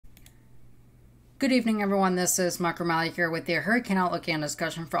Good evening, everyone. This is Mike O'Malley here with the Hurricane Outlook and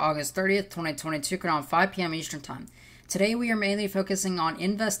discussion for August 30th, 2022, around 5 p.m. Eastern Time. Today, we are mainly focusing on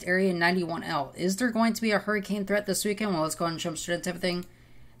Invest Area 91L. Is there going to be a hurricane threat this weekend? Well, let's go ahead and jump straight into everything.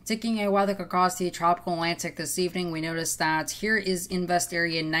 Taking a wild look across the tropical Atlantic this evening, we notice that here is Invest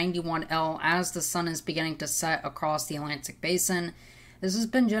Area 91L as the sun is beginning to set across the Atlantic Basin. This has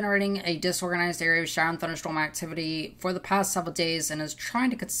been generating a disorganized area of shower and thunderstorm activity for the past several days and is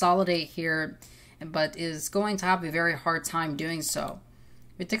trying to consolidate here, but is going to have a very hard time doing so.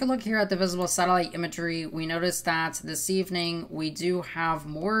 If we take a look here at the visible satellite imagery, we notice that this evening we do have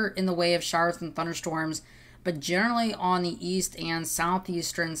more in the way of showers and thunderstorms, but generally on the east and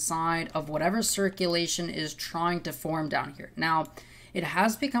southeastern side of whatever circulation is trying to form down here. Now, it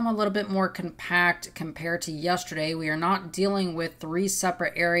has become a little bit more compact compared to yesterday. We are not dealing with three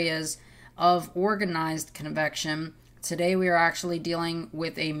separate areas of organized convection. Today we are actually dealing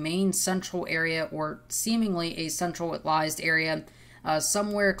with a main central area, or seemingly a centralized area,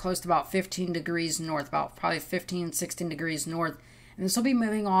 somewhere close to about 15 degrees north, about probably 15, 16 degrees north. And this will be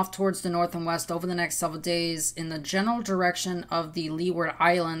moving off towards the north and west over the next several days in the general direction of the Leeward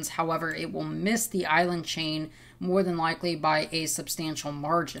Islands. However, it will miss the island chain more than likely by a substantial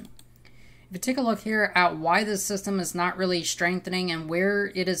margin. If you take a look here at why this system is not really strengthening and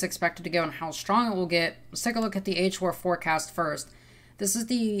where it is expected to go and how strong it will get, let's take a look at the H4 forecast first. This is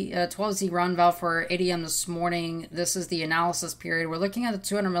the 12Z run valve for 8 a.m. this morning. This is the analysis period. We're looking at the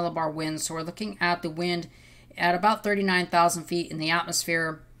 200 millibar wind, so we're looking at the wind at about 39,000 feet in the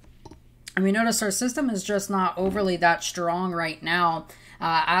atmosphere. And we notice our system is just not overly that strong right now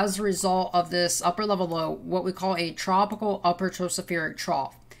as a result of this upper level low, what we call a tropical upper tropospheric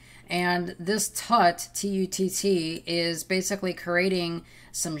trough. And this TUTT, is basically creating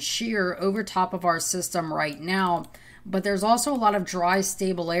some shear over top of our system right now. But there's also a lot of dry,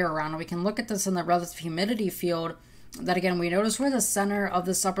 stable air around. And we can look at this in the relative humidity field. That again, we notice where the center of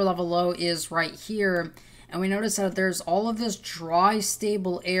this upper level low is right here. And we notice that there's all of this dry,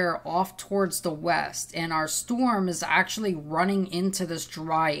 stable air off towards the west. And our storm is actually running into this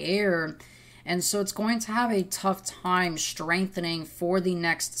dry air. And so it's going to have a tough time strengthening for the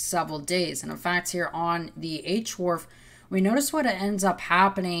next several days. And in fact, here on the H-Wharf, we notice what ends up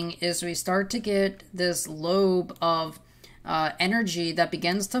happening is we start to get this lobe of energy that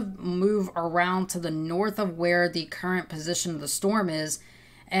begins to move around to the north of where the current position of the storm is.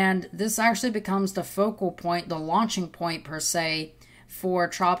 And this actually becomes the focal point, the launching point per se, for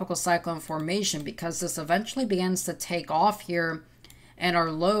tropical cyclone formation, because this eventually begins to take off here and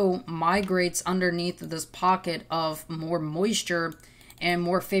our low migrates underneath this pocket of more moisture and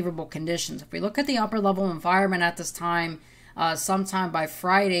more favorable conditions. If we look at the upper level environment at this time, sometime by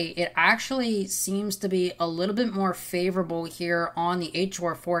Friday, it actually seems to be a little bit more favorable here on the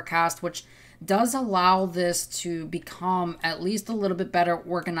H4 forecast, which does allow this to become at least a little bit better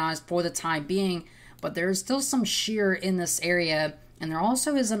organized for the time being. But there is still some shear in this area, and there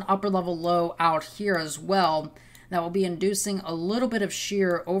also is an upper level low out here as well that will be inducing a little bit of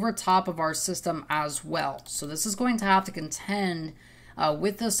shear over top of our system as well. So this is going to have to contend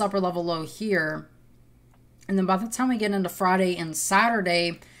with this upper level low here. And then by the time we get into Friday and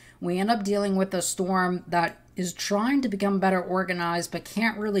Saturday, we end up dealing with a storm that is trying to become better organized, but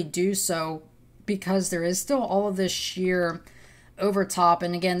can't really do so because there is still all of this shear over top.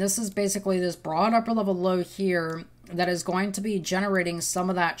 And again, this is basically this broad upper level low here that is going to be generating some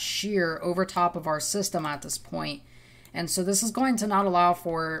of that shear over top of our system at this point. And so this is going to not allow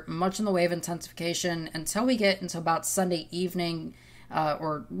for much in the way of intensification until we get into about Sunday evening,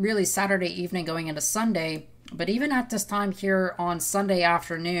 or really Saturday evening going into Sunday. But even at this time here on Sunday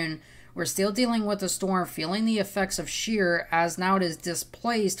afternoon, we're still dealing with the storm, feeling the effects of shear as now it is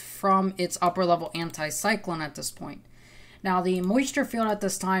displaced from its upper level anticyclone at this point. Now, the moisture field at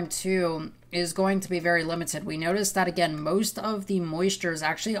this time, too, is going to be very limited. We notice that, again, most of the moisture is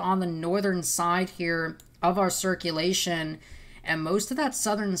actually on the northern side here of our circulation, and most of that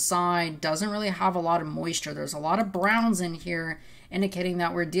southern side doesn't really have a lot of moisture. There's a lot of browns in here, indicating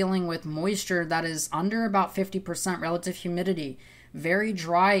that we're dealing with moisture that is under about 50% relative humidity. Very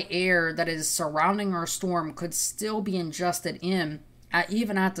dry air that is surrounding our storm could still be ingested in,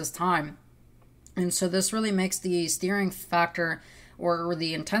 even at this time. And so this really makes the steering factor, or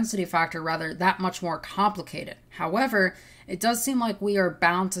the intensity factor rather, that much more complicated. However, it does seem like we are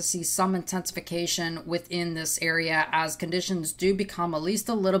bound to see some intensification within this area as conditions do become at least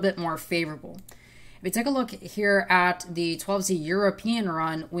a little bit more favorable. If we take a look here at the 12Z European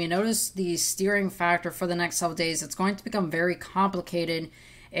run, we notice the steering factor for the next several days. It's going to become very complicated,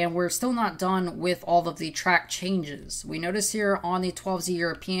 and we're still not done with all of the track changes. We notice here on the 12Z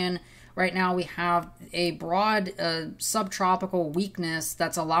European, right now we have a broad subtropical weakness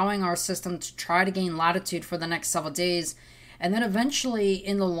that's allowing our system to try to gain latitude for the next several days. And then eventually,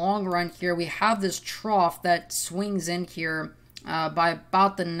 in the long run here, we have this trough that swings in here by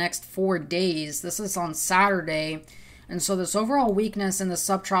about the next 4 days. This is on Saturday. And so this overall weakness in the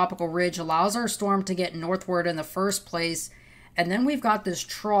subtropical ridge allows our storm to get northward in the first place. And then we've got this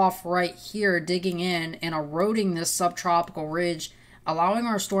trough right here digging in and eroding this subtropical ridge, allowing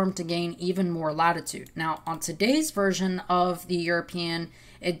our storm to gain even more latitude. Now, on today's version of the European,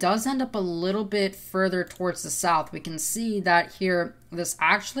 it does end up a little bit further towards the south. We can see that here, this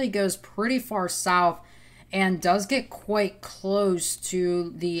actually goes pretty far south and does get quite close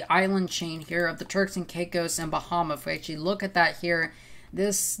to the island chain here of the Turks and Caicos and Bahamas. If we actually look at that here,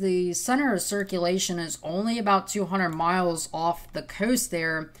 the center of circulation is only about 200 miles off the coast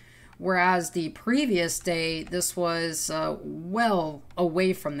there, whereas the previous day, this was well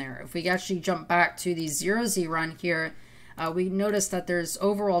away from there. If we actually jump back to the 0Z run here, we notice that there's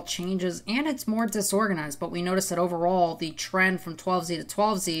overall changes and it's more disorganized, but we notice that overall the trend from 12Z to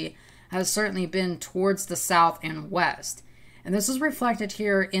 12Z has certainly been towards the south and west. And this is reflected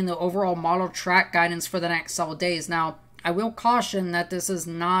here in the overall model track guidance for the next several days. Now, I will caution that this is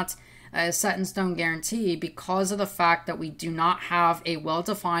not a set in stone guarantee because of the fact that we do not have a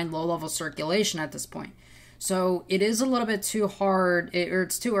well-defined low-level circulation at this point. So it is a little bit too hard, or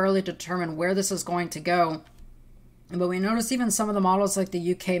it's too early to determine where this is going to go. But we notice even some of the models like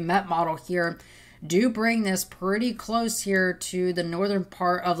the UK Met model here do bring this pretty close here to the northern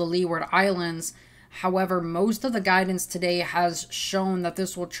part of the Leeward Islands. However, most of the guidance today has shown that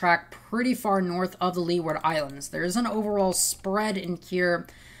this will track pretty far north of the Leeward Islands. There is an overall spread in here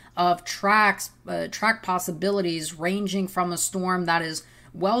of track possibilities ranging from a storm that is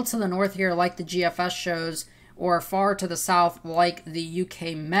well to the north here like the GFS shows, or far to the south like the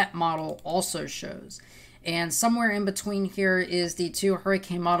UK Met model also shows. And somewhere in between here is the two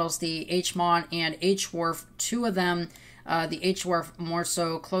hurricane models, the HMON and HWRF. Two of them, the HWRF more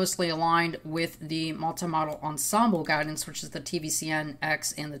so closely aligned with the multi-model ensemble guidance, which is the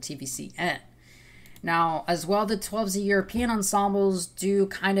TVCN-X and the TVCN. Now, as well, the 12Z European ensembles do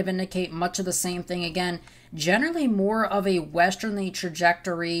kind of indicate much of the same thing. Again, generally more of a westerly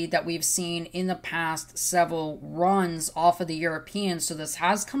trajectory that we've seen in the past several runs off of the European. So this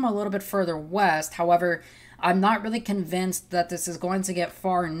has come a little bit further west. However, I'm not really convinced that this is going to get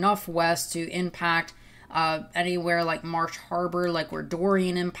far enough west to impact anywhere like Marsh Harbor, like where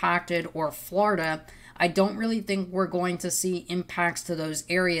Dorian impacted, or Florida. I don't really think we're going to see impacts to those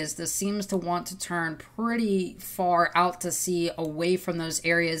areas. This seems to want to turn pretty far out to sea away from those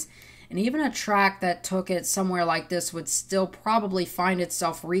areas. And even a track that took it somewhere like this would still probably find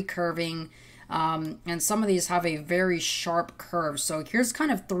itself recurving. And some of these have a very sharp curve. So here's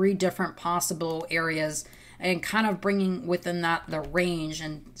kind of 3 different possible areas and kind of bringing within that the range.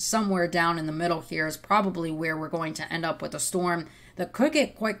 And somewhere down in the middle here is probably where we're going to end up with a storm that could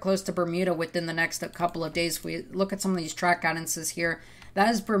get quite close to Bermuda within the next couple of days. If we look at some of these track guidances here, that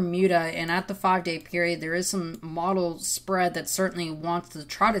is Bermuda, and at the 5-day period, there is some model spread that certainly wants to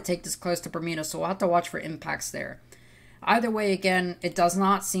try to take this close to Bermuda, so we'll have to watch for impacts there. Either way, again, it does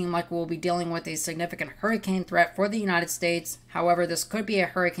not seem like we'll be dealing with a significant hurricane threat for the United States. However, this could be a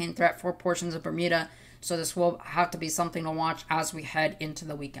hurricane threat for portions of Bermuda, so this will have to be something to watch as we head into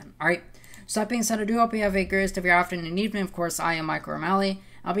the weekend. All right. So that being said, I do hope you have a great rest of your afternoon and evening. Of course, I am Michael O'Malley.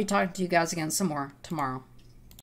 I'll be talking to you guys again some more tomorrow.